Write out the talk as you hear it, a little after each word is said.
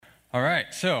All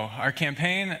right, so our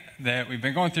campaign that we've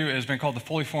been going through has been called The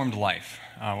Fully Formed Life.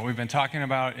 What we've been talking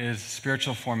about is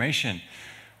spiritual formation,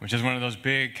 which is one of those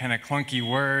big kind of clunky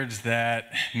words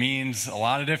that means a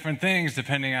lot of different things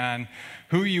depending on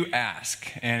who you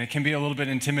ask, and it can be a little bit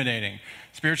intimidating.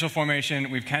 Spiritual formation,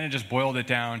 we've kind of just boiled it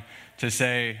down to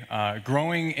say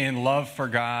growing in love for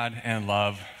God and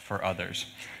love for others.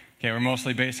 Okay, we're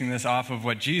mostly basing this off of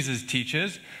what Jesus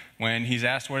teaches when he's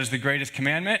asked what is the greatest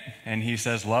commandment, and he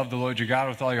says, love the Lord your God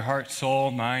with all your heart, soul,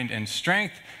 mind, and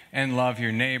strength, and love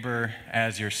your neighbor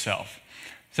as yourself.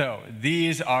 So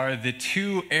these are the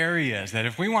two areas that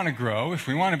if we want to grow, if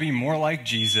we want to be more like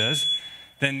Jesus,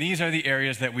 then these are the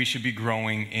areas that we should be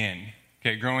growing in.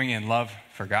 Okay, growing in love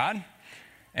for God.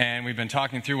 And we've been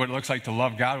talking through what it looks like to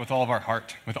love God with all of our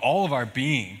heart, with all of our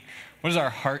being. What does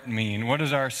our heart mean? What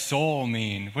does our soul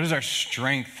mean? What does our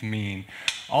strength mean?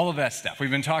 All of that stuff. We've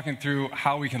been talking through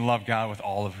how we can love God with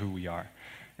all of who we are.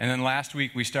 And then last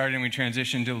week we started and we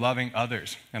transitioned to loving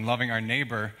others and loving our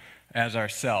neighbor as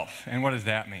ourself. And what does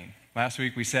that mean? Last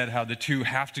week we said how the two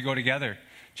have to go together.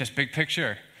 Just big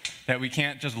picture. That we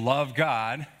can't just love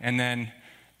God and then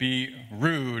be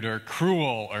rude or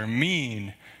cruel or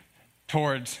mean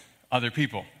towards other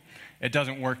people. It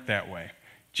doesn't work that way.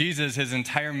 Jesus, his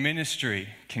entire ministry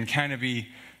can kind of be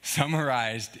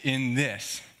summarized in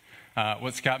this,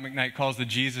 what Scott McKnight calls the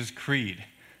Jesus Creed,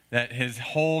 that his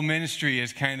whole ministry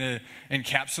is kind of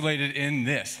encapsulated in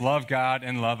this, love God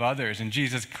and love others. And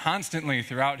Jesus constantly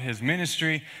throughout his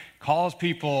ministry calls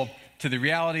people to the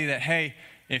reality that, hey,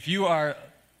 if you are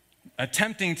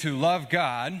attempting to love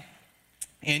God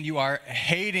and you are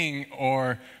hating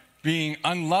or being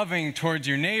unloving towards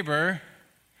your neighbor,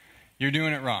 you're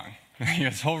doing it wrong.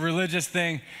 This whole religious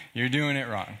thing, you're doing it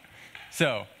wrong.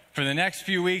 So, for the next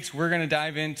few weeks, we're going to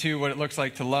dive into what it looks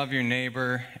like to love your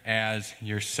neighbor as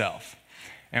yourself.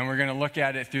 And we're going to look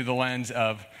at it through the lens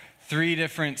of three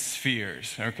different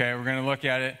spheres, okay? We're going to look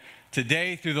at it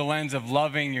today through the lens of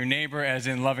loving your neighbor as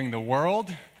in loving the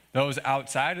world, those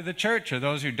outside of the church or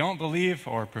those who don't believe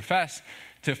or profess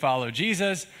to follow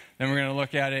Jesus. Then we're going to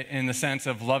look at it in the sense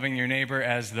of loving your neighbor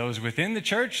as those within the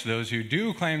church, those who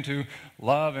do claim to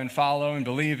love and follow and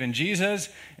believe in Jesus.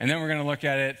 And then we're going to look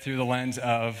at it through the lens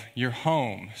of your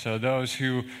home. So those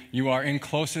who you are in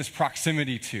closest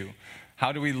proximity to.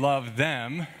 How do we love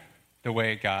them the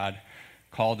way God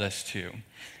called us to?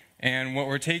 And what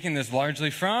we're taking this largely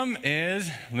from is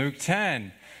Luke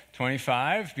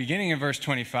 10:25, beginning in verse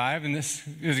 25. And this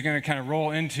is going to kind of roll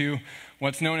into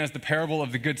what's known as the parable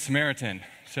of the Good Samaritan.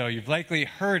 So you've likely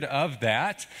heard of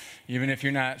that, even if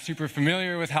you're not super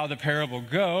familiar with how the parable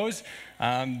goes.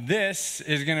 This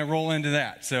is going to roll into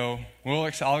that. So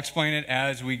I'll explain it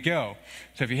as we go.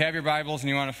 So if you have your Bibles and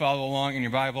you want to follow along in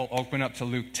your Bible, open up to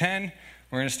Luke 10.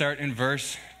 We're going to start in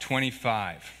verse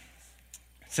 25.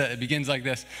 So it begins like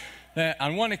this. That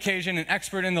on one occasion, an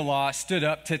expert in the law stood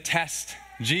up to test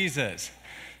Jesus.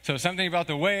 So something about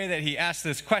the way that he asked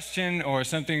this question, or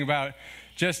something about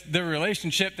just the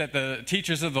relationship that the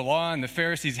teachers of the law and the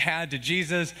Pharisees had to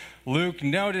Jesus, Luke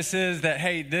notices that,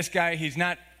 hey, this guy, he's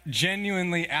not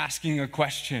genuinely asking a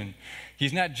question.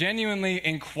 He's not genuinely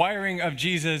inquiring of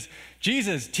Jesus,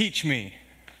 Jesus, teach me.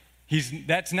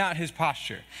 That's not his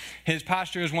posture. His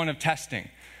posture is one of testing.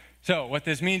 So what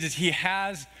this means is he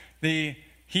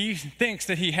thinks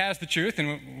that he has the truth,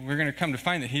 and we're going to come to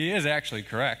find that he is actually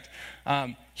correct.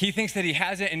 He thinks that he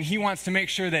has it, and he wants to make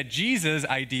sure that Jesus'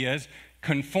 ideas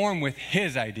conform with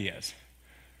his ideas.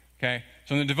 Okay?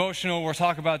 So in the devotional, we'll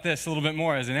talk about this a little bit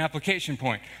more as an application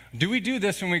point. Do we do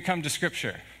this when we come to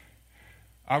Scripture?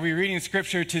 Are we reading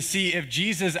Scripture to see if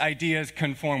Jesus' ideas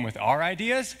conform with our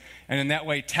ideas, and in that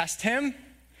way test him?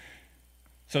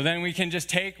 So then we can just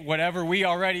take whatever we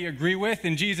already agree with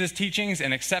in Jesus' teachings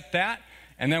and accept that,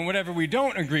 and then whatever we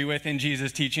don't agree with in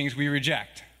Jesus' teachings, we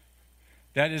reject.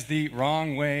 That is the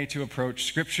wrong way to approach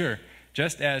Scripture,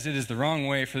 just as it is the wrong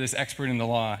way for this expert in the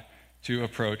law to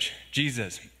approach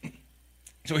Jesus.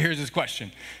 So here's his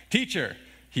question. Teacher,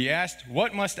 he asked,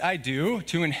 what must I do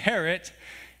to inherit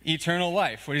eternal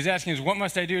life? What he's asking is, what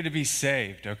must I do to be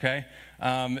saved, okay?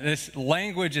 This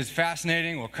language is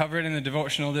fascinating. We'll cover it in the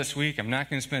devotional this week. I'm not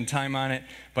going to spend time on it,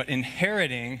 but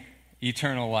inheriting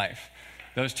eternal life.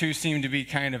 Those two seem to be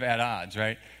kind of at odds,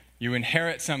 right? You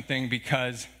inherit something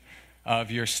because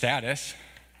of your status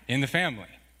in the family,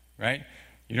 right?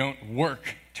 You don't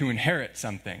work to inherit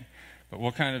something, but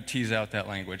we'll kind of tease out that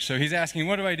language. So he's asking,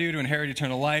 what do I do to inherit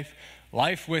eternal life?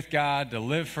 Life with God, to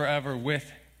live forever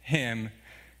with him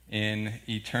in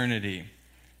eternity.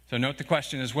 So note the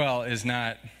question as well is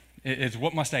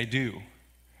what must I do?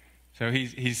 So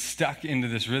he's stuck into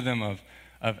this rhythm of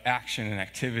of action and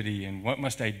activity. And what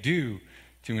must I do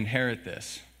to inherit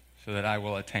this so that I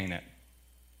will attain it?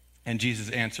 And Jesus'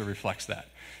 answer reflects that.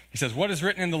 He says, what is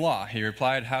written in the law? He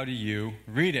replied, how do you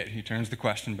read it? He turns the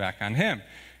question back on him.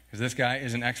 Because this guy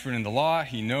is an expert in the law.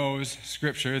 He knows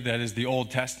Scripture, that is the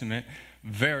Old Testament,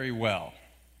 very well.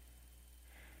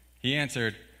 He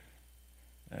answered,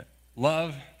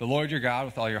 love the Lord your God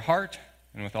with all your heart,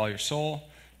 and with all your soul,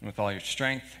 and with all your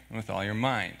strength, and with all your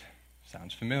mind.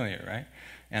 Sounds familiar, right?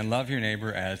 And love your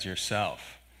neighbor as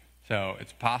yourself. So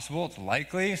it's possible, it's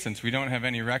likely, since we don't have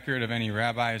any record of any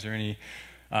rabbis or any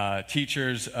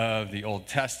teachers of the Old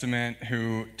Testament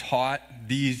who taught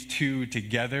these two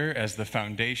together as the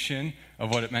foundation of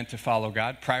what it meant to follow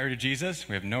God prior to Jesus.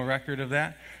 We have no record of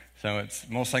that. So it's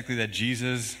most likely that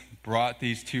Jesus brought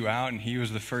these two out, and he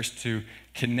was the first to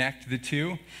connect the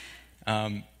two.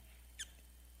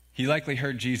 He likely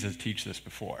heard Jesus teach this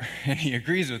before, and he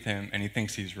agrees with him, and he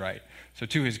thinks he's right. So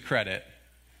to his credit,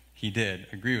 he did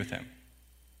agree with him.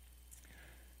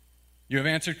 You have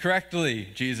answered correctly,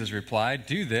 Jesus replied.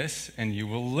 Do this, and you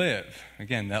will live.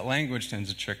 Again, that language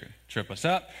tends to trip us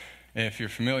up. If you're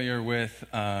familiar with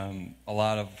a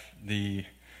lot of the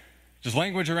just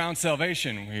language around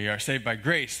salvation, we are saved by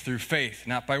grace through faith,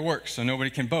 not by works, so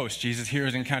nobody can boast. Jesus here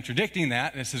isn't contradicting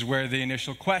that. This is where the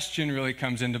initial question really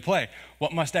comes into play.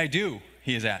 What must I do,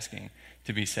 he is asking,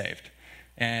 to be saved?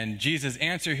 And Jesus'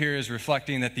 answer here is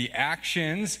reflecting that the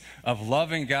actions of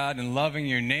loving God and loving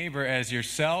your neighbor as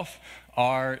yourself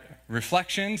are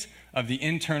reflections of the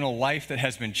internal life that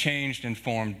has been changed and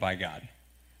formed by God,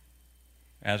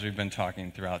 as we've been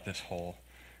talking throughout this whole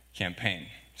campaign.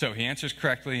 So he answers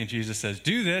correctly, and Jesus says,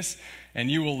 do this,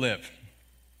 and you will live.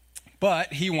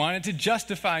 But he wanted to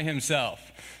justify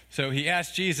himself. So he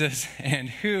asked Jesus, and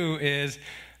who is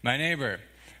my neighbor?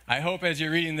 I hope as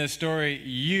you're reading this story,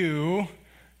 you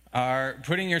are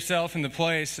putting yourself in the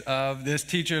place of this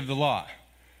teacher of the law,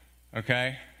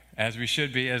 okay? As we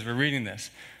should be as we're reading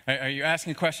this. Are you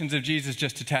asking questions of Jesus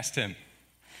just to test him?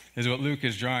 Is what Luke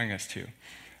is drawing us to.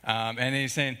 And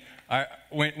he's saying,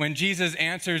 when Jesus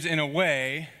answers in a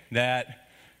way that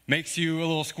makes you a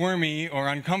little squirmy or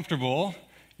uncomfortable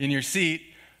in your seat,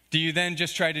 do you then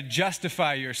just try to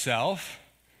justify yourself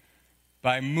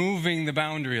by moving the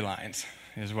boundary lines,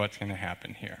 is what's going to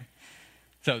happen here.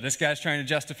 So this guy's trying to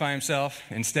justify himself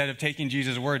instead of taking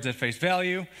Jesus' words at face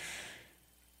value,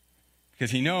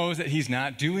 because he knows that he's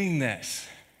not doing this.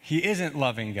 He isn't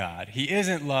loving God. He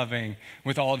isn't loving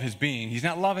with all of his being. He's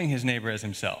not loving his neighbor as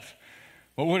himself.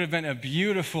 What would have been a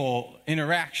beautiful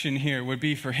interaction here would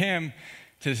be for him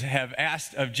to have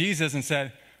asked of Jesus and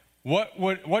said,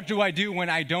 what do I do when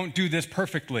I don't do this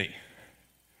perfectly?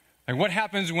 Like, what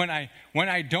happens when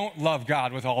I don't love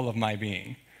God with all of my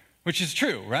being? Which is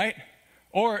true, right?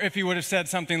 Or if he would have said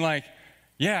something like,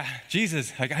 yeah,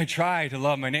 Jesus, like I try to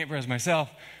love my neighbor as myself,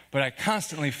 but I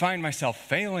constantly find myself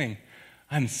failing.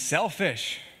 I'm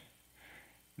selfish.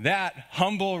 That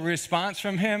humble response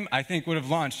from him, I think, would have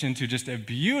launched into just a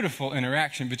beautiful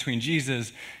interaction between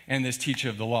Jesus and this teacher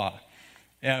of the law.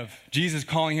 Of Jesus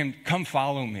calling him, come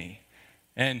follow me.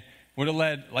 And would have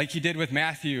led, like he did with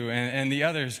Matthew and the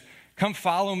others, come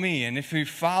follow me. And if you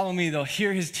follow me, they'll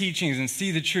hear his teachings and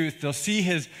see the truth. They'll see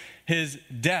his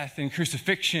death and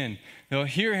crucifixion. They'll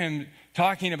hear him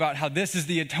talking about how this is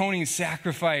the atoning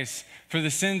sacrifice for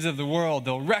the sins of the world.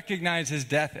 They'll recognize his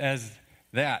death as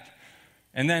that.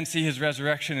 And then see his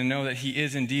resurrection and know that he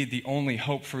is indeed the only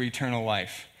hope for eternal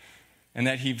life, and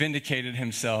that he vindicated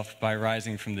himself by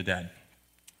rising from the dead.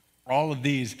 All of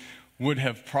these would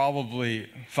have probably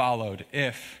followed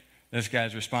if this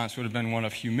guy's response would have been one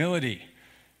of humility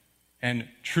and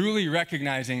truly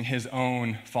recognizing his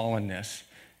own fallenness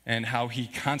and how he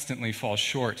constantly falls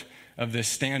short of this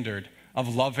standard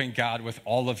of loving God with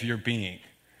all of your being,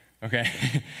 okay?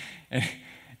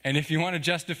 And if you want to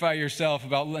justify yourself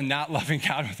about not loving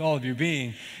God with all of your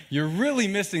being, you're really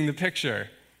missing the picture.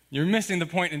 You're missing the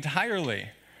point entirely.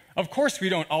 Of course we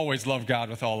don't always love God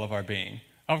with all of our being.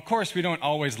 Of course we don't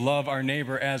always love our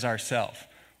neighbor as ourself.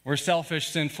 We're selfish,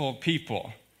 sinful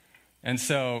people. And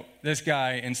so this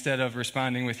guy, instead of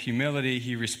responding with humility,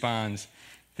 he responds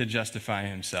to justify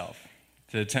himself,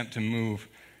 to attempt to move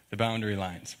the boundary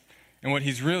lines. And what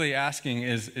he's really asking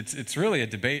is, it's really a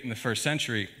debate in the first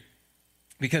century,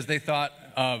 because they thought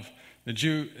of, the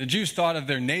Jews thought of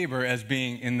their neighbor as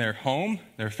being in their home,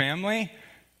 their family,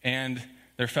 and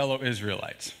their fellow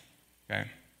Israelites, okay?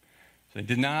 So they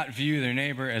did not view their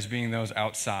neighbor as being those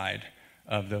outside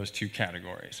of those two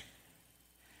categories.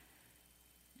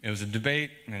 It was a debate,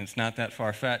 and it's not that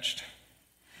far-fetched.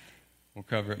 We'll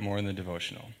cover it more in the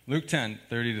devotional. Luke 10,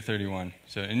 30 to 31.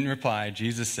 So in reply,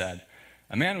 Jesus said,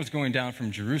 a man was going down from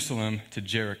Jerusalem to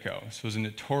Jericho. This was a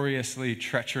notoriously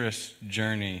treacherous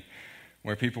journey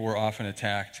where people were often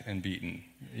attacked and beaten.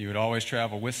 You would always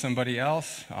travel with somebody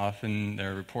else. Often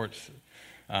there are reports,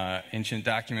 ancient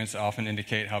documents often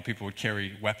indicate how people would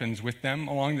carry weapons with them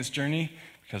along this journey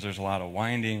because there's a lot of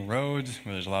winding roads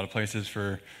where there's a lot of places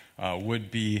for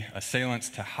would-be assailants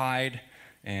to hide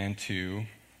and to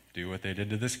do what they did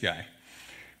to this guy.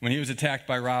 When he was attacked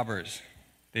by robbers,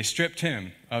 they stripped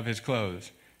him of his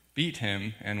clothes, beat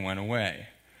him, and went away,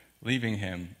 leaving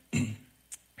him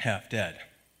half dead.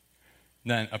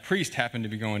 Then a priest happened to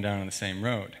be going down on the same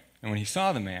road, and when he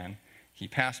saw the man, he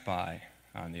passed by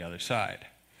on the other side.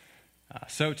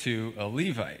 So too, a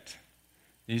Levite.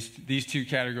 These two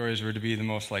categories were to be the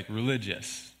most like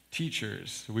religious,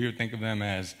 teachers. So we would think of them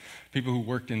as people who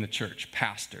worked in the church,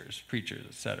 pastors, preachers,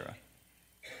 etc.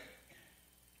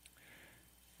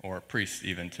 Or priests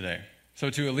even today. So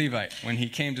too a Levite, when he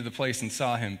came to the place and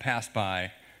saw him, passed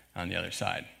by on the other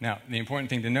side. Now, the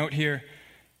important thing to note here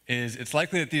is it's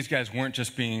likely that these guys weren't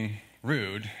just being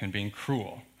rude and being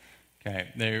cruel. Okay,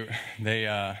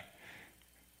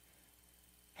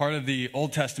 part of the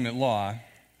Old Testament law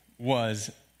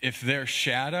was if their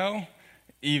shadow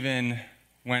even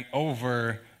went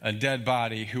over a dead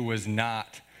body who was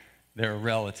not their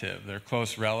relative, their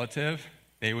close relative,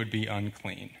 they would be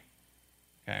unclean.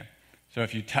 Okay, so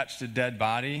if you touched a dead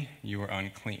body, you were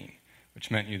unclean,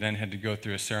 which meant you then had to go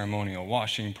through a ceremonial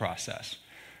washing process.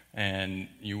 And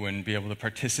you wouldn't be able to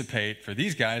participate. For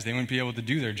these guys, they wouldn't be able to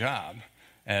do their job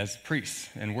as priests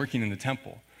and working in the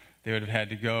temple. They would have had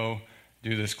to go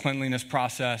do this cleanliness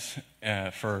process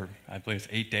for, I believe,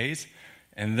 8 days,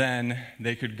 and then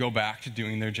they could go back to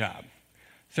doing their job.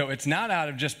 So it's not out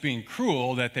of just being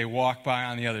cruel that they walk by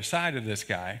on the other side of this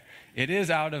guy. It is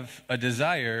out of a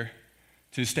desire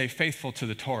to stay faithful to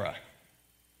the Torah.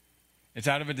 It's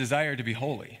out of a desire to be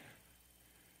holy.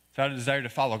 It's out of a desire to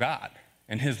follow God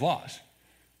and his laws.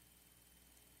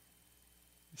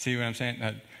 See what I'm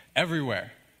saying?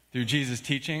 Everywhere through Jesus'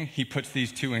 teaching, he puts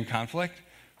these two in conflict,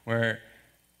 where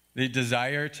the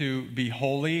desire to be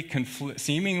holy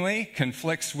seemingly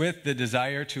conflicts with the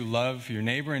desire to love your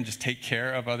neighbor and just take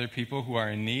care of other people who are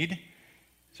in need.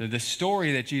 So the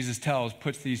story that Jesus tells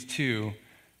puts these two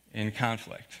in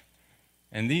conflict.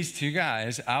 And these two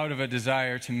guys, out of a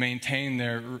desire to maintain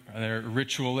their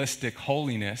ritualistic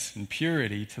holiness and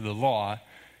purity to the law,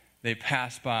 they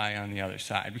pass by on the other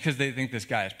side because they think this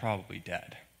guy is probably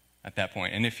dead at that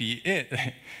point. And if he is,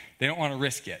 they don't want to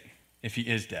risk it if he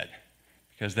is dead,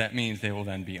 because that means they will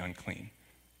then be unclean.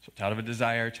 So it's out of a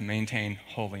desire to maintain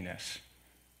holiness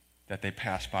that they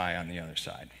pass by on the other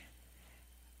side.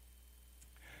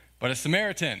 But a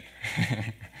Samaritan...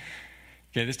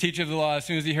 Okay, this teacher of the law, as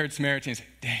soon as he heard Samaritan, he's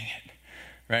like, dang it,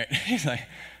 right? He's like,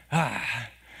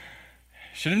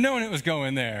 should have known it was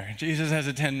going there. Jesus has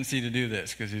a tendency to do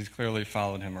this because he's clearly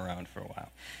followed him around for a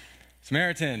while.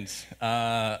 Samaritans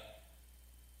and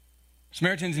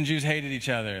Jews hated each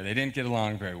other. They didn't get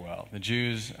along very well. The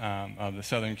Jews of the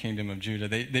southern kingdom of Judah,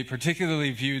 they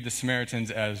particularly viewed the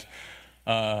Samaritans as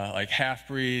like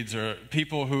half-breeds or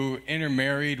people who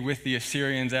intermarried with the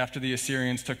Assyrians after the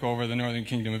Assyrians took over the northern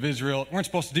kingdom of Israel. Weren't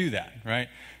supposed to do that, right?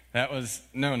 That was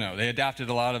no. They adopted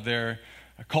a lot of their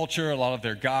culture, a lot of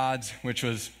their gods, which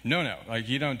was no. Like,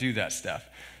 you don't do that stuff.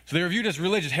 So they were viewed as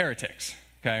religious heretics,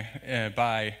 okay,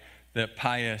 by the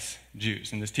pious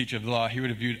Jews. And this teacher of the law, he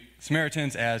would have viewed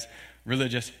Samaritans as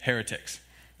religious heretics.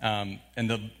 It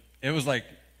was like...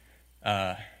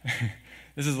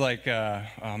 This is like,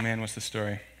 oh man, what's the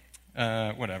story?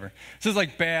 Whatever. This is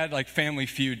like bad, like Family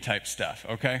Feud type stuff,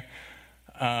 okay?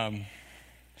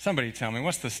 Somebody tell me,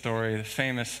 what's the story, the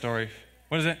famous story?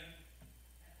 What is it?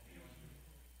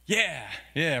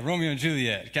 Yeah, Romeo and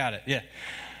Juliet. Got it, yeah.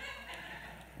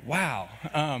 Wow.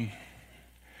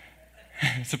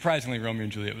 Surprisingly, Romeo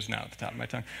and Juliet was not at the top of my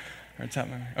tongue.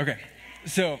 Okay,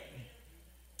 so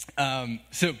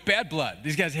bad blood.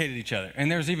 These guys hated each other.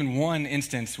 And there was even one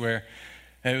instance where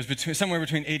it was somewhere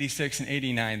between 86 and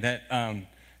 89 that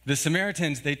the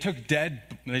Samaritans, they took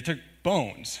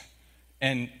bones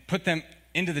and put them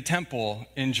into the temple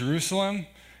in Jerusalem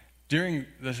during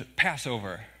the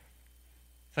Passover.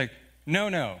 It's like,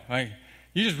 no. Like,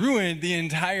 you just ruined the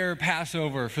entire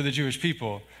Passover for the Jewish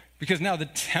people because now the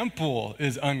temple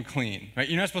is unclean, right?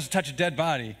 You're not supposed to touch a dead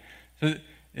body. So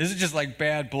this is just like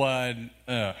bad blood.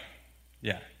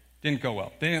 Yeah, didn't go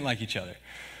well. They didn't like each other.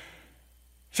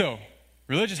 So,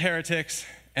 religious heretics,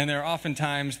 and there are often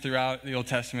times throughout the Old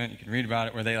Testament, you can read about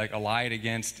it, where they like allied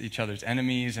against each other's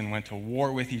enemies and went to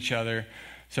war with each other.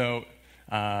 So,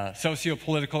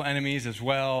 socio-political enemies as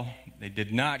well. They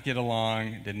did not get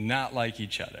along, did not like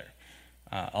each other.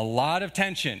 A lot of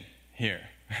tension here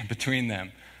between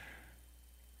them.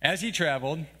 As he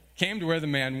traveled, came to where the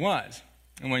man was.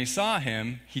 And when he saw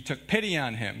him, he took pity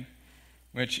on him,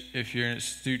 which, if you're an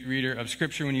astute reader of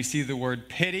Scripture, when you see the word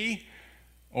pity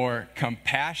or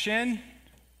compassion,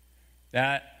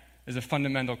 that is a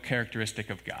fundamental characteristic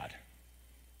of God.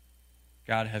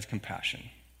 God has compassion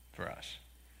for us.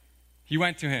 He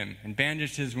went to him and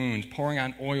bandaged his wounds, pouring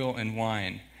on oil and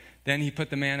wine. Then he put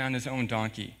the man on his own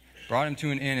donkey, brought him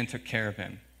to an inn, and took care of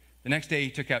him. The next day he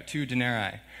took out 2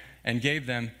 denarii and gave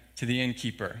them to the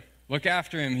innkeeper. Look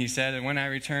after him, he said, and when I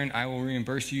return, I will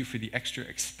reimburse you for the extra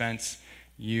expense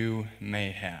you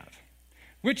may have.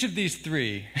 Which of these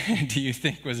 3 do you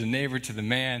think was a neighbor to the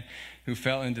man who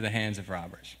fell into the hands of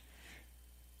robbers?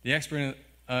 The expert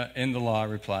in the law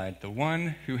replied, the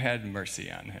one who had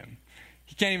mercy on him.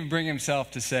 He can't even bring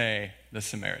himself to say the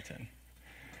Samaritan,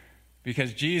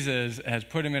 because Jesus has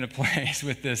put him in a place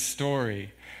with this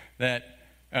story that,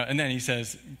 and then he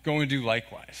says, go and do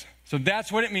likewise. So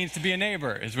that's what it means to be a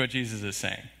neighbor, is what Jesus is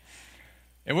saying.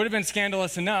 It would have been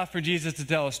scandalous enough for Jesus to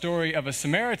tell a story of a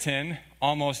Samaritan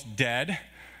almost dead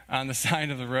on the side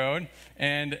of the road,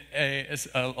 and a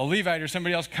Levite or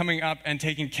somebody else coming up and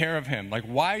taking care of him. Like,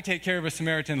 why take care of a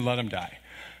Samaritan? Let him die.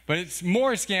 But it's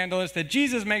more scandalous that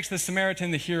Jesus makes the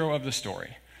Samaritan the hero of the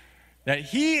story. That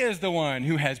he is the one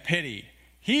who has pity.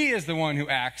 He is the one who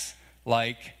acts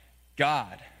like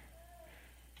God.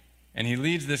 And he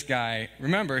leads this guy.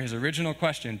 Remember his original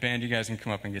question. Band, you guys can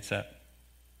come up and get set.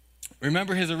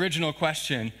 Remember his original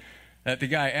question that the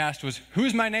guy asked was,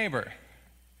 who's my neighbor?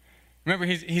 Remember,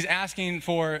 he's asking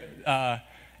for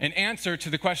an answer to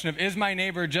the question of, is my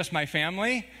neighbor just my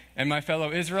family and my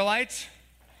fellow Israelites?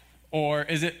 Or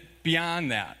is it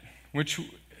beyond that? Which,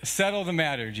 settle the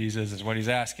matter, Jesus, is what he's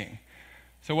asking.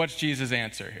 So what's Jesus'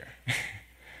 answer here?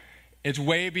 It's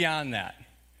way beyond that.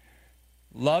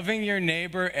 Loving your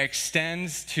neighbor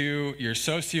extends to your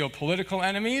socio-political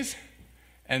enemies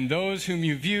and those whom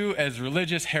you view as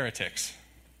religious heretics.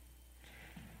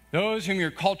 Those whom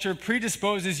your culture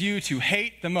predisposes you to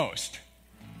hate the most.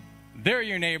 They're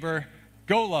your neighbor.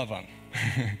 Go love them.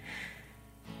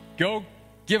 Go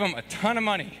give them a ton of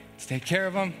money to take care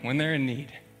of them when they're in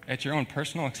need at your own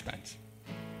personal expense.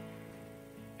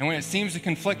 And when it seems to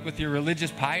conflict with your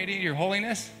religious piety, your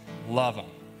holiness, love them.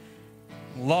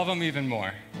 Love them even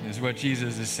more, is what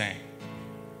Jesus is saying.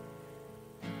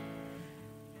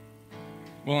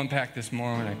 We'll unpack this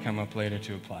more when I come up later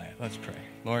to apply it. Let's pray.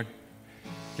 Lord,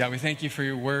 God, we thank you for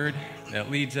your word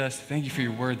that leads us. Thank you for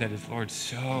your word that is, Lord,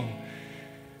 so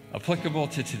applicable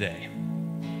to today.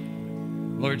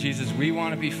 Lord Jesus, we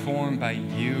want to be formed by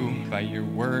you, by your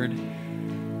word.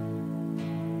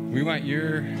 We want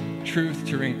your truth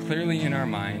to ring clearly in our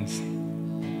minds.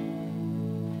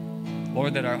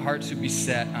 Lord, that our hearts would be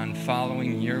set on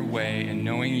following your way and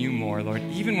knowing you more, Lord,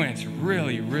 even when it's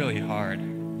really, really hard.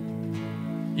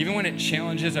 Even when it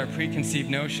challenges our preconceived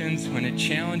notions, when it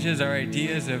challenges our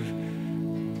ideas of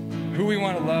who we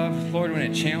want to love, Lord, when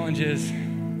it challenges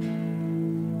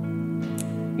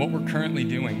what we're currently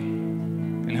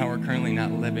doing and how we're currently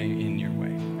not living in your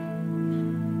way.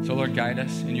 So, Lord, guide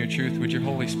us in your truth. Would your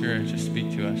Holy Spirit just speak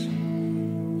to us?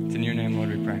 It's in your name,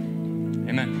 Lord, we pray.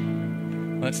 Amen.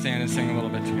 Let's stand and sing a little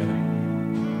bit together.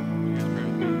 You guys pray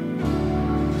with me.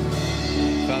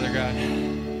 Father God,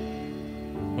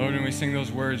 Lord, when we sing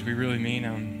those words, we really mean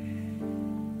them.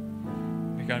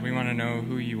 God, we want to know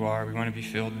who you are. We want to be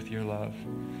filled with your love.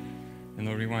 And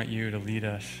Lord, we want you to lead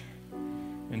us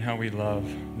in how we love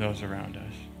those around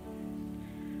us.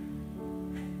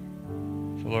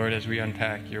 So Lord, as we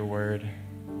unpack your word,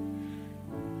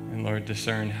 and Lord,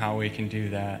 discern how we can do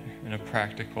that in a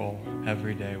practical,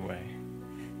 everyday way.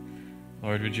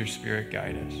 Lord, would your Spirit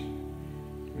guide us?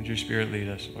 Would your Spirit lead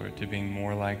us, Lord, to being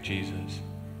more like Jesus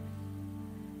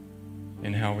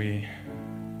in how we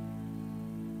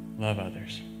love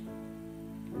others.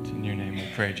 It's in your name we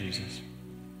pray, Jesus.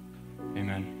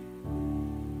 Amen.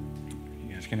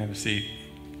 You guys can have a seat.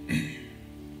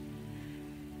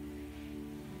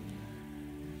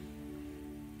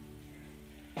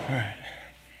 All right.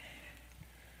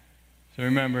 So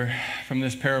remember, from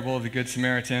this parable of the Good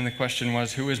Samaritan, the question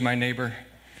was, who is my neighbor?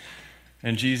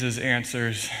 And Jesus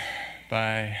answers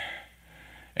by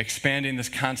expanding this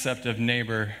concept of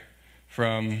neighbor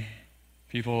from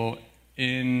people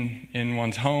in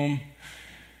one's home,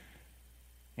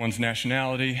 one's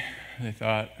nationality. They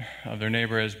thought of their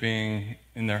neighbor as being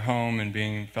in their home and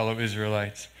being fellow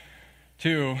Israelites,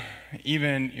 to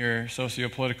even your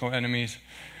socio-political enemies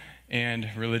and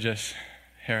religious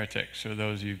heretics, or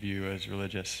those you view as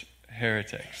religious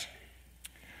heretics.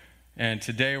 And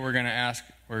today we're going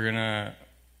to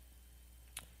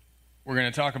we're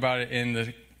going to talk about it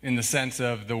in the sense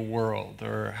of the world,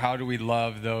 or how do we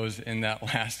love those in that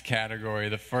last category,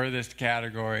 the furthest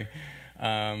category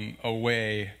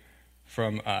away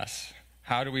from us.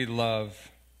 How do we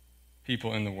love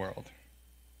people in the world?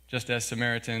 Just as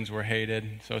Samaritans were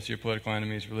hated, sociopolitical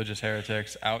enemies, religious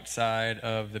heretics, outside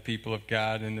of the people of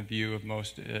God in the view of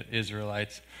most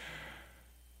Israelites,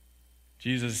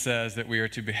 Jesus says that we are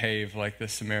to behave like the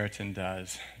Samaritan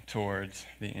does towards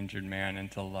the injured man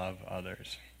and to love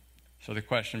others. So the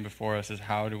question before us is,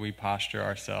 how do we posture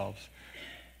ourselves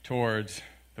towards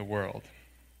the world?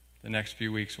 The next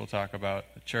few weeks we'll talk about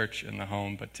the church and the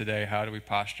home, but today, how do we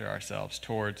posture ourselves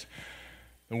towards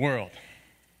the world?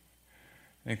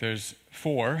 I think there's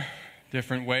 4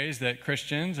 different ways that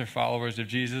Christians or followers of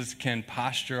Jesus can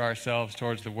posture ourselves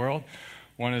towards the world.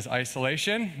 One is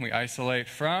isolation. We isolate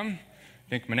from,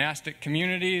 think monastic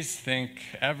communities, think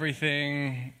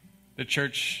everything. The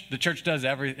church does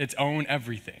its own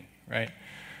everything, right?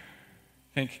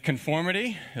 Think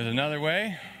conformity is another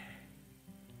way.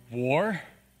 War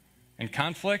and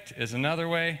conflict is another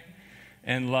way.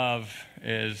 And love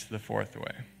is the 4th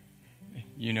way.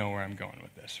 You know where I'm going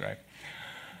with this, right?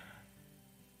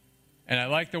 And I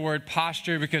like the word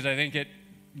posture because I think it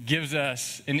gives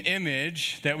us an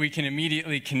image that we can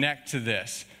immediately connect to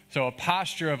this. So a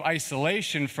posture of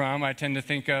isolation from, I tend to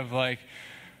think of like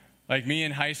me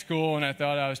in high school, and I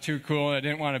thought I was too cool and I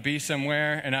didn't want to be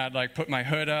somewhere, and I'd like put my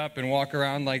hood up and walk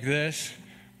around like this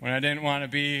when I didn't want to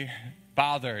be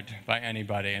bothered by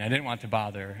anybody, and I didn't want to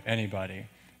bother anybody.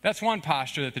 That's one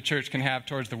posture that the church can have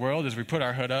towards the world, is we put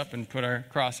our hood up and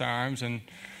cross our arms and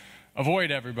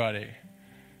avoid everybody.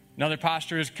 Another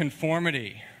posture is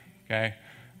conformity, okay?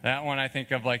 That one I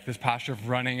think of like this posture of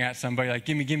running at somebody, like,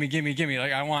 gimme, gimme, gimme, gimme.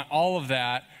 Like, I want all of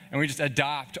that, and we just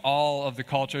adopt all of the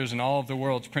cultures and all of the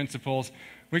world's principles.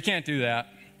 We can't do that.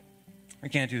 We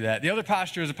can't do that. The other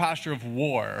posture is a posture of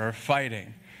war or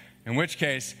fighting, in which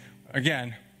case,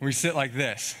 again, we sit like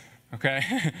this, okay?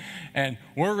 And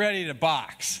we're ready to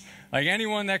box. Like,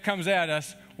 anyone that comes at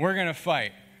us, we're going to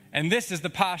fight. And this is the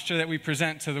posture that we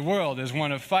present to the world, as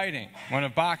one of fighting, one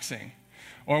of boxing,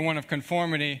 or one of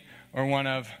conformity, or one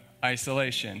of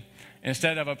isolation,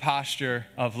 instead of a posture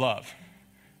of love,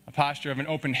 a posture of an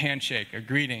open handshake, a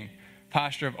greeting, a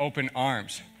posture of open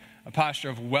arms, a posture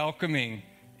of welcoming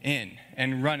in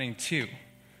and running to,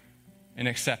 in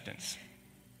acceptance.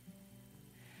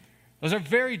 Those are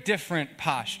very different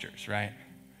postures, right?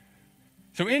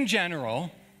 So in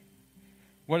general,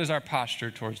 what is our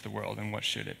posture towards the world, and what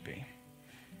should it be?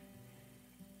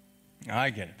 Now,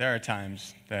 I get it. There are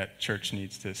times that church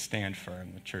needs to stand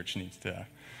firm. The church needs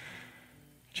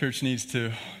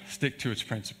to stick to its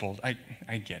principles. I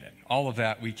get it. All of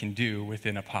that we can do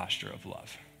within a posture of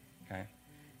love, okay?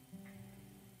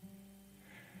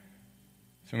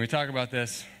 So when we talk about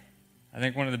this, I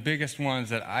think one of the biggest ones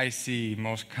that I see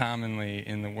most commonly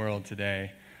in the world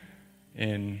today,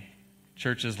 in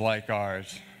churches like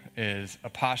ours, is a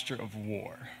posture of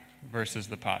war versus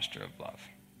the posture of love.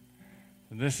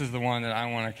 So this is the one that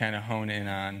I want to kind of hone in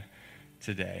on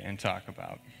today and talk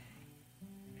about.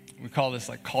 We call this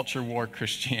like culture war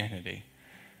Christianity,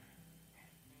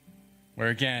 where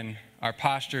again, our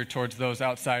posture towards those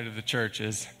outside of the church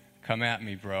is, come at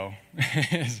me, bro.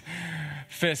 Is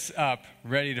fists up,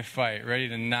 ready to fight, ready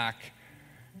to knock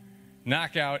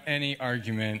out any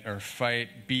argument or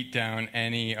beat down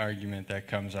any argument that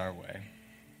comes our way.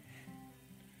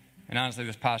 And honestly,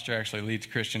 this posture actually leads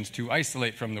Christians to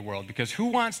isolate from the world, because who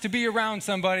wants to be around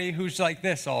somebody who's like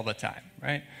this all the time,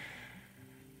 right?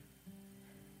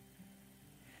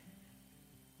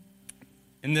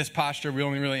 In this posture, we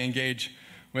only really engage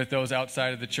with those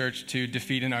outside of the church to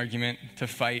defeat an argument, to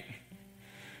fight,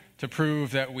 to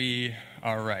prove that we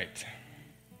are right.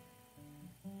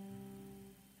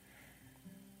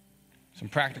 Some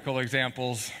practical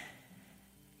examples.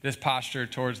 This posture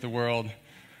towards the world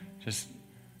just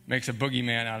makes a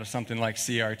boogeyman out of something like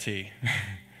CRT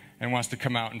and wants to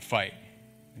come out and fight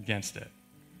against it.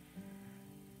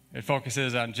 It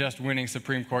focuses on just winning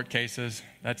Supreme Court cases.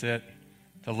 That's it.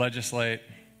 To legislate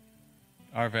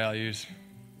our values.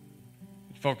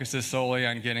 It focuses solely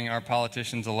on getting our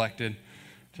politicians elected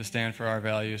to stand for our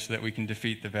values so that we can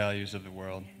defeat the values of the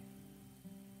world.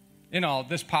 In all,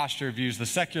 this posture views the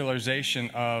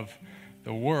secularization of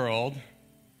the world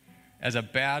as a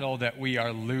battle that we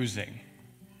are losing.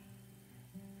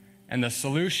 And the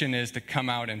solution is to come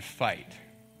out and fight.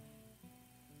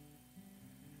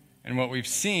 And what we've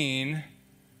seen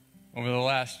over the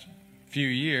last few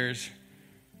years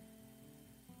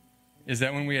is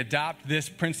that when we adopt this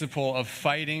principle of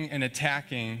fighting and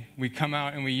attacking, we come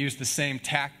out and we use the same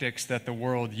tactics that the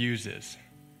world uses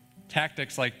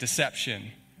Tactics like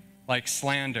deception, like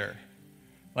slander,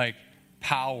 like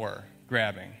power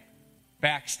grabbing,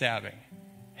 backstabbing,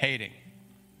 hating.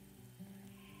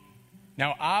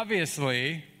 Now,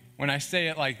 obviously, when I say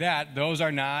it like that, those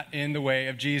are not in the way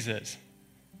of Jesus.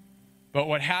 But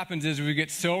what happens is we get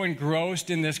so engrossed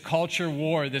in this culture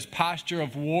war, this posture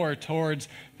of war towards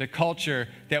the culture,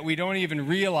 that we don't even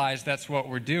realize that's what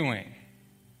we're doing.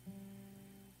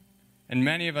 And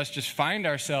many of us just find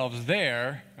ourselves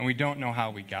there, and we don't know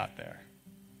how we got there.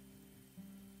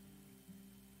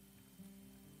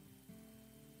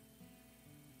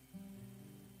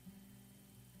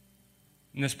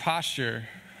 In this posture,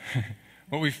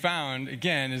 what we found,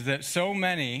 again, is that so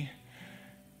many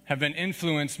have been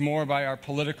influenced more by our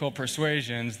political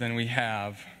persuasions than we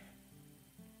have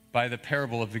by the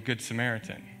parable of the Good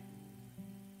Samaritan.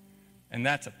 And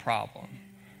that's a problem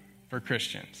for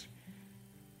Christians.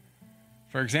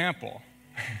 For example,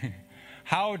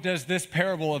 how does this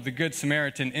parable of the Good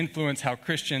Samaritan influence how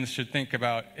Christians should think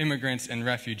about immigrants and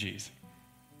refugees?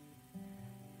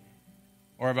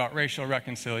 Or about racial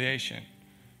reconciliation?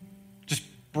 Just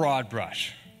broad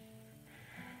brush.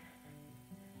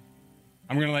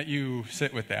 I'm going to let you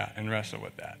sit with that and wrestle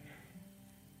with that.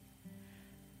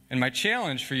 And my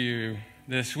challenge for you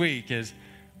this week is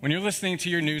when you're listening to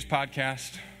your news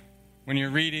podcast, when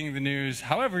you're reading the news,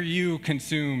 however you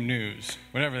consume news,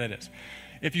 whatever that is,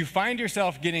 if you find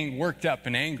yourself getting worked up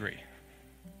and angry,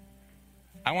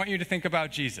 I want you to think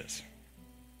about Jesus.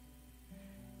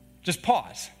 Just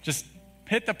pause. Just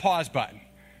hit the pause button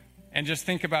and just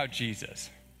think about Jesus.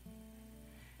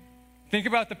 Think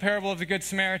about the parable of the Good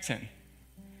Samaritan.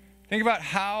 Think about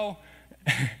how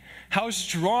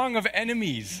strong of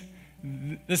enemies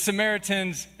the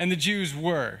Samaritans and the Jews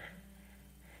were.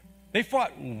 They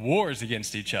fought wars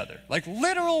against each other, like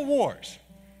literal wars.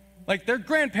 Like their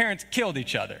grandparents killed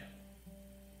each other.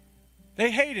 They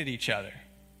hated each other.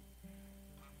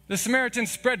 The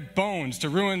Samaritans spread bones to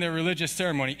ruin their religious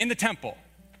ceremony in the temple.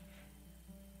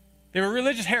 They were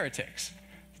religious heretics.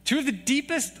 Two of the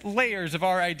deepest layers of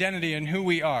our identity and who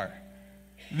we are.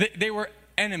 They were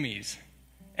enemies.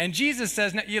 And Jesus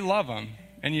says, no, you love them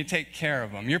and you take care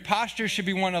of them. Your posture should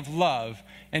be one of love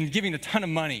and giving a ton of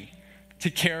money to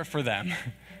care for them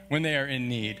when they are in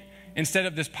need, instead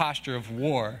of this posture of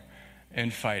war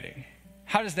and fighting.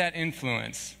 How does that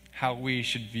influence how we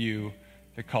should view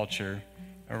the culture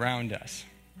around us?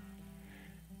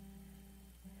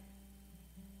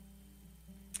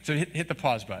 So hit the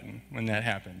pause button when that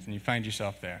happens and you find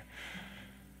yourself there.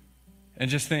 And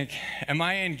just think, am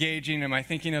I engaging, am I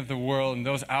thinking of the world and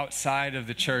those outside of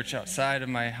the church, outside of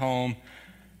my home?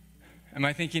 Am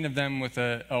I thinking of them with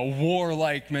a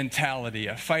warlike mentality,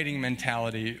 a fighting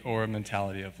mentality, or a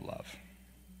mentality of love?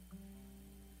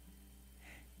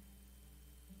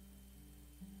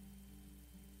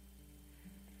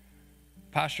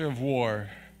 Posture of war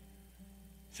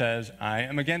says, I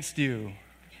am against you.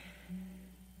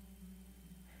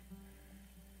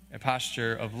 A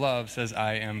posture of love says,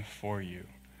 I am for you.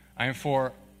 I am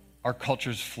for our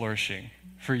culture's flourishing,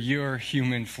 for your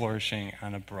human flourishing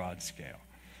on a broad scale.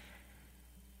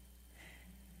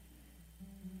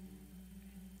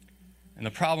 And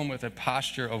the problem with a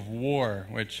posture of war,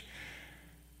 which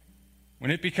when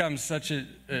it becomes such a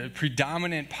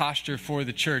predominant posture for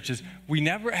the church, is we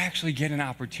never actually get an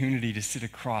opportunity to sit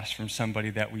across from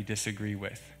somebody that we disagree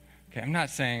with. Okay, I'm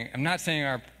not saying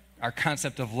our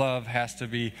concept of love has to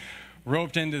be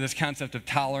roped into this concept of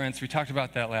tolerance. We talked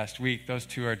about that last week. Those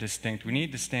two are distinct. We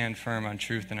need to stand firm on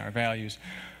truth and our values.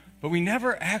 But we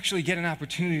never actually get an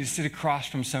opportunity to sit across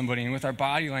from somebody and with our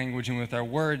body language and with our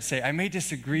words say, I may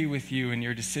disagree with you in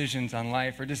your decisions on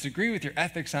life or disagree with your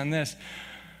ethics on this,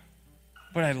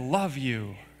 but I love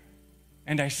you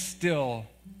and I still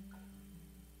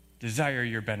desire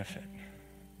your benefit.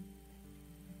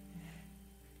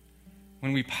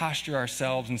 When we posture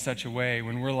ourselves in such a way,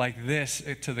 when we're like this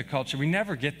to the culture, we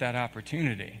never get that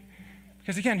opportunity.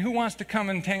 Because again, who wants to come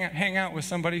and hang out with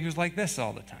somebody who's like this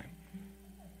all the time?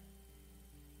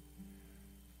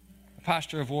 A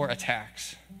posture of war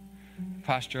attacks. A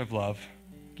posture of love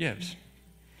gives.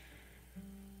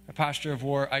 A posture of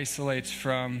war isolates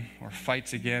from or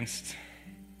fights against.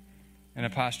 And a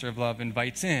posture of love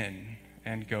invites in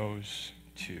and goes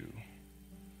to.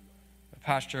 A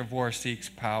posture of war seeks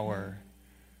power.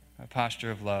 A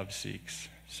posture of love seeks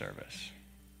service.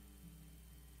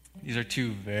 These are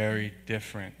two very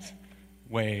different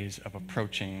ways of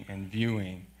approaching and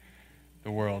viewing the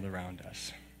world around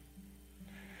us.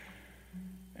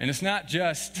 And it's not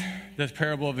just the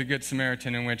parable of the Good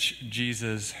Samaritan in which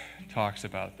Jesus talks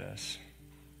about this.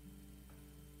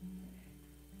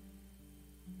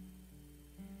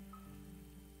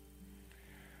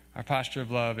 Our posture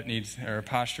of love, our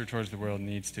posture towards the world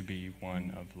needs to be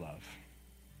one of love.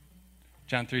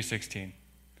 John 3:16.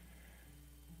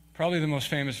 Probably the most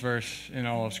famous verse in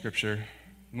all of Scripture,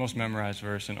 the most memorized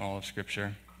verse in all of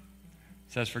Scripture.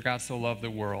 It says, "For God so loved the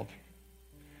world."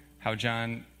 How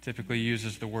John typically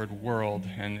uses the word world,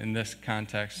 and in this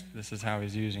context, this is how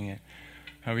he's using it.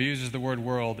 How he uses the word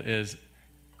world is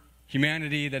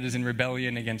humanity that is in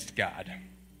rebellion against God.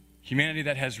 Humanity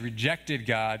that has rejected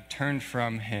God, turned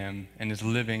from him, and is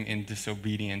living in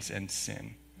disobedience and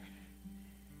sin.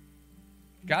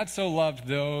 God so loved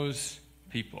those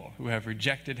people who have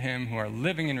rejected him, who are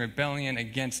living in rebellion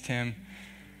against him,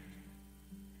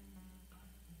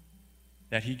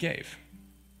 that he gave.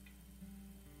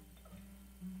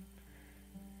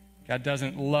 God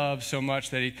doesn't love so much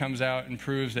that he comes out and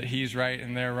proves that he's right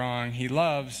and they're wrong. He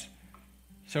loves,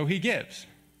 so he gives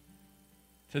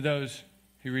to those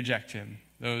who reject him,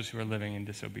 those who are living in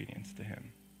disobedience to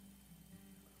him.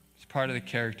 It's part of the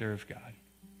character of God.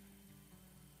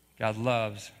 God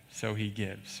loves, so he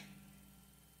gives.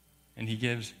 And he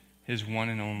gives his one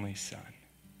and only Son.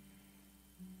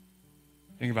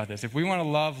 Think about this. If we want to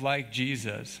love like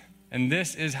Jesus, and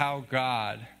this is how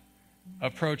God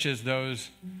approaches those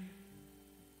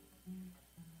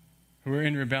who were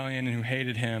in rebellion and who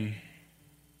hated him,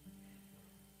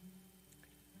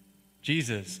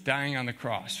 Jesus dying on the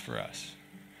cross for us.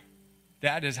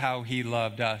 That is how he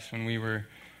loved us when we were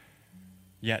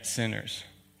yet sinners.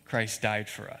 Christ died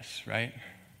for us, right?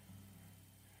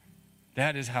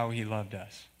 That is how he loved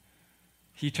us.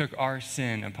 He took our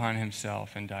sin upon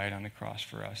himself and died on the cross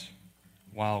for us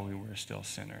while we were still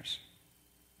sinners.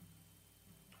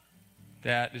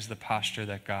 That is the posture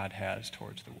that God has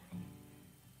towards the world.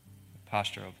 The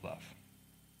posture of love.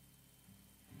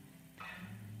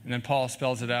 And then Paul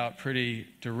spells it out pretty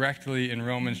directly in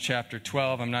Romans chapter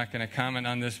 12. I'm not going to comment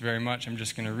on this very much. I'm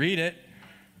just going to read it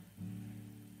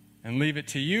and leave it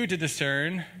to you to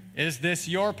discern. Is this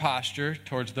your posture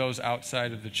towards those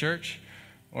outside of the church,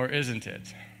 or isn't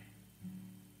it?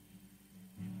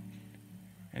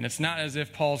 And it's not as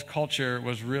if Paul's culture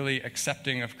was really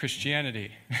accepting of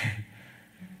Christianity.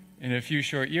 In a few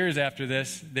short years after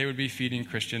this, they would be feeding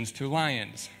Christians to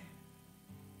lions,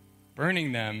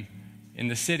 burning them in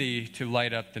the city to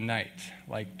light up the night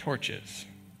like torches.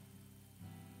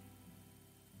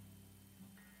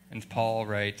 And Paul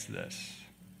writes this: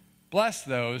 "Bless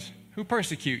those who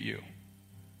persecute you."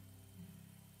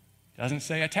 He doesn't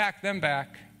say attack them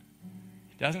back.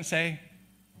 He doesn't say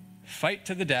fight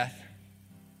to the death.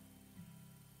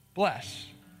 Bless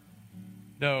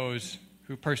those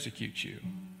who persecute you.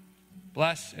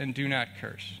 Bless and do not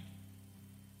curse.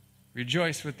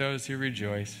 Rejoice with those who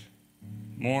rejoice.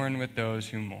 Mourn with those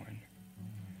who mourn.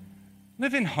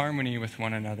 Live in harmony with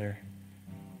one another.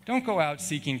 Don't go out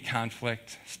seeking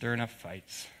conflict, stirring up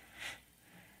fights.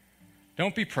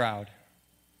 Don't be proud,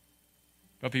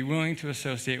 but be willing to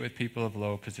associate with people of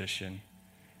low position.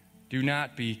 Do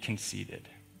not be conceited.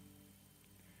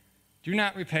 Do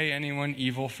not repay anyone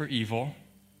evil for evil.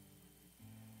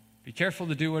 Be careful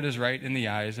to do what is right in the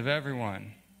eyes of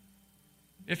everyone.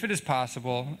 If it is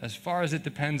possible, as far as it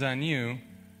depends on you,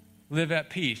 live at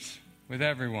peace with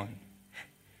everyone.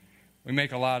 We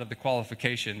make a lot of the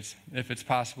qualifications, if it's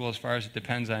possible, as far as it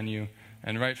depends on you,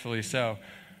 and rightfully so.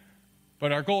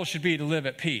 But our goal should be to live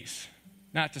at peace,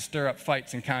 not to stir up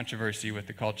fights and controversy with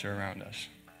the culture around us.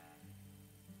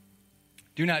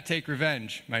 Do not take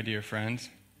revenge, my dear friends,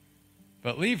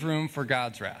 but leave room for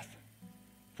God's wrath.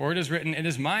 For it is written, "It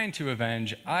is mine to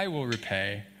avenge, I will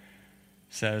repay,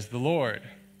 says the Lord."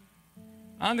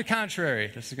 On the contrary,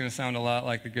 this is going to sound a lot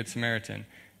like the Good Samaritan.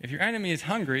 If your enemy is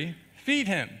hungry, feed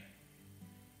him.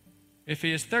 If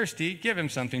he is thirsty, give him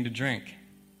something to drink.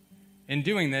 In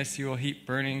doing this, you will heap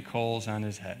burning coals on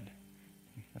his head.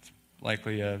 That's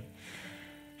likely a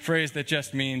phrase that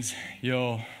just means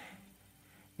you'll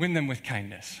win them with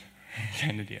kindness,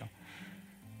 kind of deal.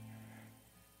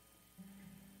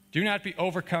 Do not be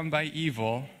overcome by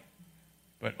evil,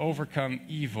 but overcome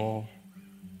evil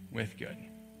with good.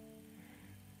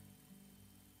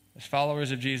 As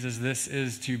followers of Jesus, this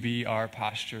is to be our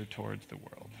posture towards the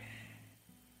world,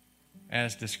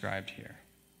 as described here.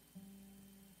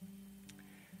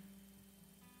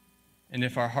 And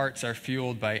if our hearts are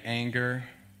fueled by anger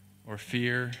or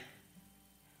fear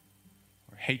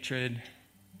or hatred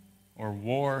or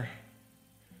war,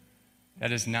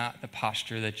 that is not the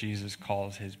posture that Jesus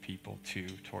calls his people to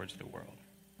towards the world.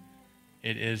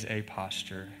 It is a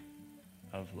posture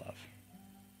of love.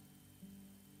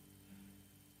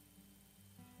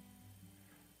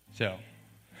 So,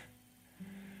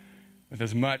 with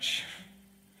as much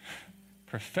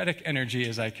prophetic energy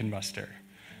as I can muster,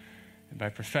 And by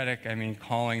prophetic, I mean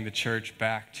calling the church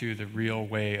back to the real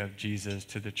way of Jesus,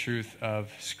 to the truth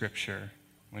of Scripture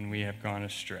when we have gone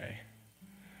astray.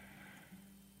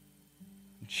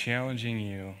 I'm challenging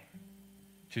you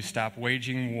to stop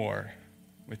waging war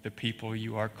with the people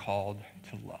you are called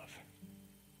to love.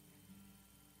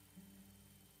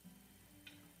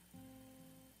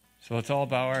 So let's all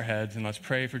bow our heads and let's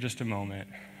pray for just a moment.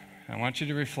 I want you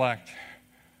to reflect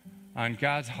on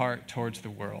God's heart towards the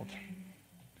world,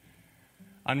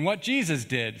 on what Jesus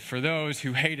did for those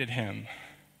who hated him.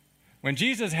 When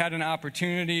Jesus had an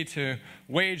opportunity to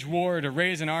wage war, to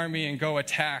raise an army and go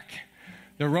attack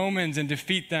the Romans and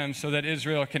defeat them so that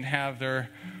Israel can have their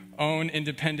own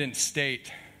independent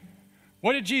state,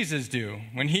 what did Jesus do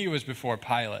when he was before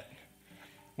Pilate?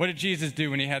 What did Jesus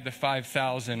do when he had the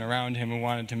 5,000 around him who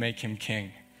wanted to make him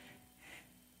king?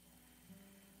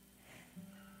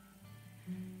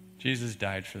 Jesus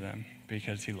died for them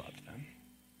because he loved them.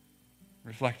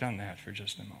 Reflect on that for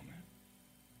just a moment.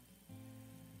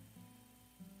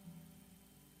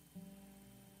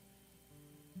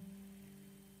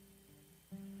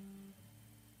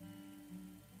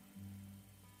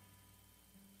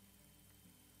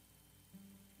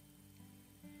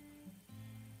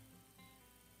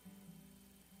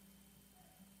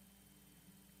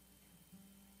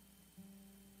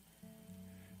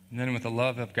 And then with the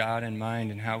love of God in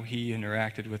mind and how he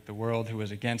interacted with the world who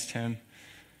was against him,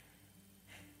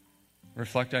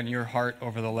 reflect on your heart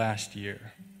over the last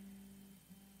year.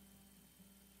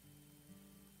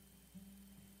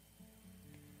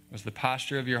 Was the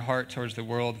posture of your heart towards the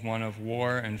world one of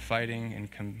war and fighting and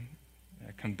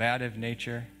a combative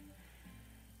nature?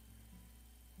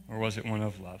 Or was it one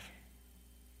of love?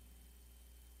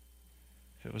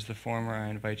 If it was the former, I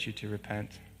invite you to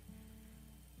repent.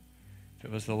 If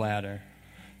it was the latter,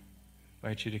 I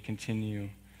invite you to continue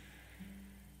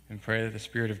and pray that the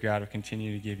Spirit of God will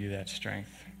continue to give you that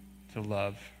strength to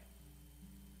love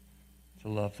the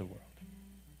world.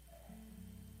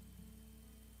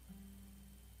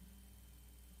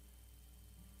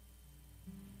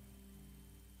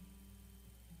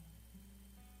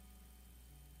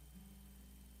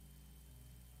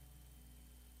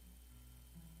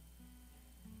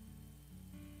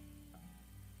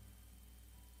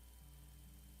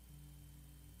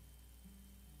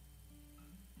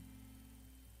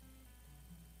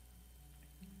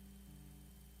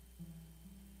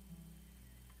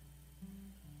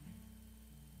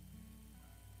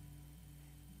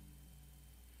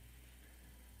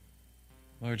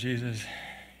 Lord Jesus,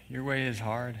 your way is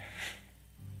hard.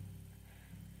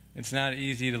 It's not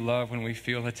easy to love when we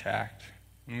feel attacked,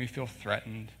 when we feel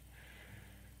threatened,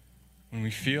 when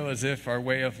we feel as if our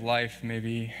way of life may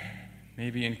be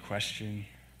in question,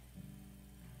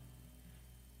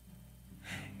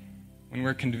 when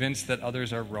we're convinced that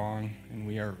others are wrong and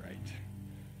we are right.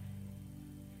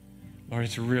 Lord,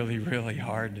 it's really, really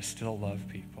hard to still love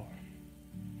people.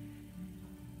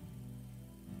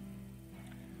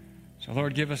 So,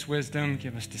 Lord, give us wisdom,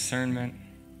 give us discernment.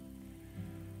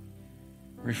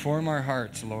 Reform our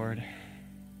hearts, Lord,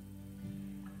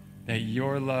 that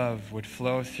your love would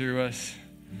flow through us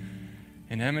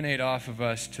and emanate off of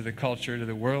us to the culture, to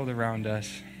the world around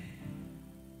us.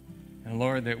 And,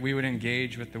 Lord, that we would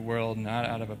engage with the world not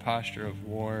out of a posture of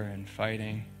war and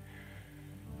fighting,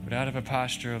 but out of a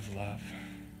posture of love.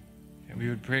 That we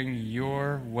would bring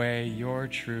your way, your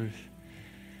truth,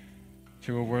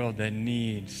 to a world that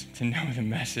needs to know the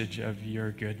message of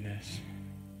your goodness,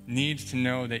 needs to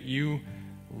know that you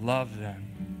love them,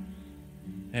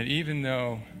 that even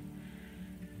though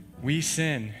we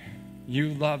sin,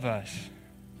 you love us.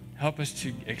 Help us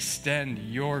to extend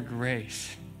your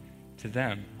grace to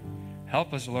them.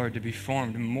 Help us, Lord, to be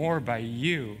formed more by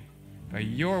you, by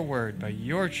your word, by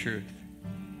your truth,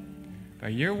 by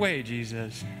your way,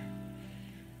 Jesus,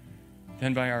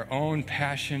 than by our own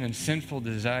passion and sinful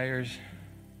desires,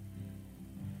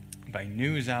 by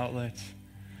news outlets,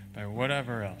 by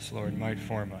whatever else, Lord, might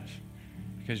form us.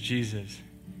 Because, Jesus,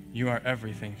 you are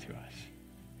everything to us.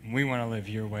 And we want to live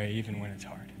your way even when it's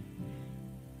hard.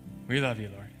 We love you,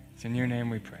 Lord. It's in your name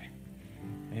we pray.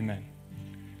 Amen.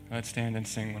 Let's stand and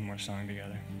sing one more song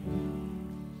together.